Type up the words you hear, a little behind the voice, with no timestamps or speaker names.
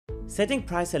Setting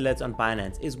price alerts on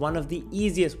Binance is one of the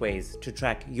easiest ways to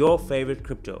track your favorite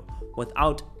crypto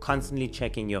without constantly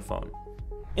checking your phone.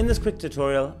 In this quick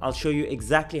tutorial, I'll show you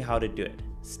exactly how to do it,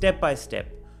 step by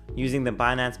step, using the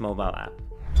Binance mobile app.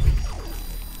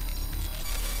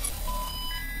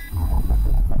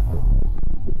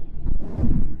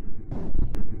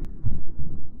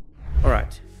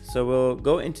 Alright, so we'll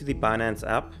go into the Binance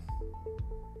app,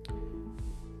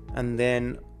 and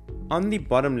then on the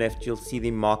bottom left you'll see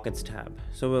the markets tab.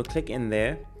 So we'll click in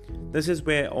there. This is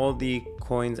where all the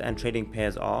coins and trading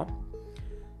pairs are.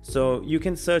 So you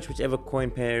can search whichever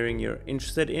coin pairing you're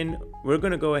interested in. We're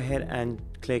going to go ahead and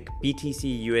click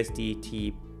BTC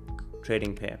USDT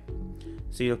trading pair.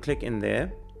 So you'll click in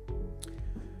there.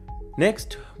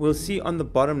 Next, we'll see on the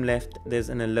bottom left there's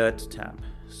an alert tab.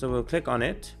 So we'll click on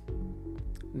it.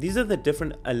 These are the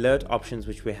different alert options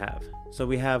which we have. So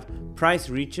we have price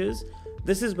reaches.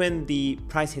 This is when the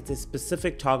price hits a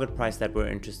specific target price that we're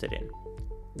interested in.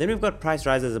 Then we've got price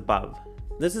rises above.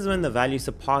 This is when the value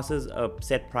surpasses a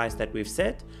set price that we've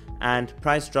set, and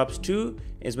price drops to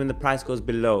is when the price goes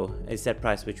below a set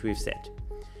price which we've set.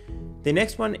 The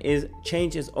next one is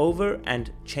change is over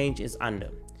and change is under.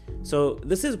 So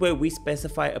this is where we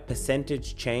specify a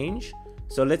percentage change.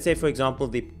 So let's say, for example,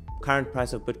 the current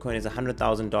price of Bitcoin is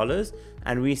 $100,000,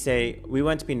 and we say we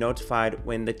want to be notified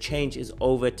when the change is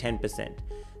over 10%.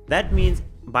 That means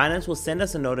Binance will send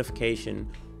us a notification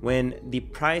when the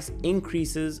price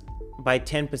increases by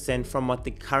 10% from what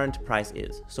the current price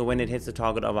is. So when it hits the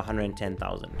target of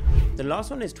 110,000. The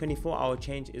last one is 24-hour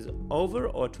change is over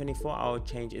or 24-hour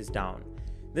change is down.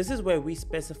 This is where we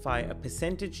specify a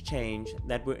percentage change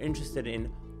that we're interested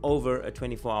in over a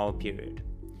 24-hour period.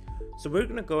 So we're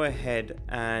going to go ahead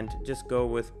and just go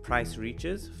with price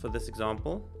reaches for this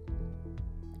example.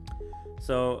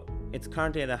 So it's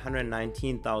currently at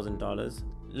 $119,000.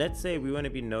 Let's say we want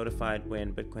to be notified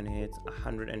when Bitcoin hits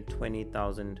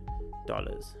 $120,000.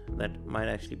 That might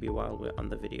actually be while we're on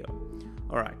the video.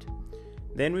 All right.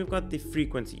 Then we've got the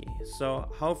frequency. So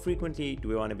how frequently do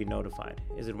we want to be notified?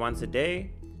 Is it once a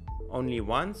day, only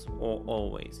once, or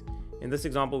always? In this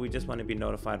example, we just want to be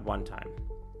notified one time.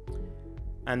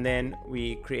 And then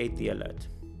we create the alert.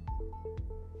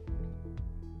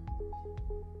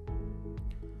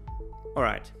 All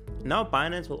right, now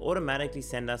Binance will automatically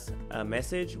send us a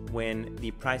message when the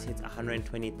price hits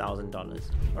 $120,000.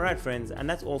 All right, friends, and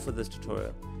that's all for this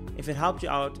tutorial. If it helped you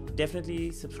out, definitely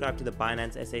subscribe to the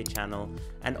Binance SA channel,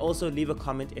 and also leave a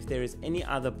comment if there is any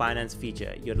other Binance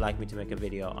feature you'd like me to make a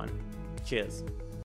video on. Cheers.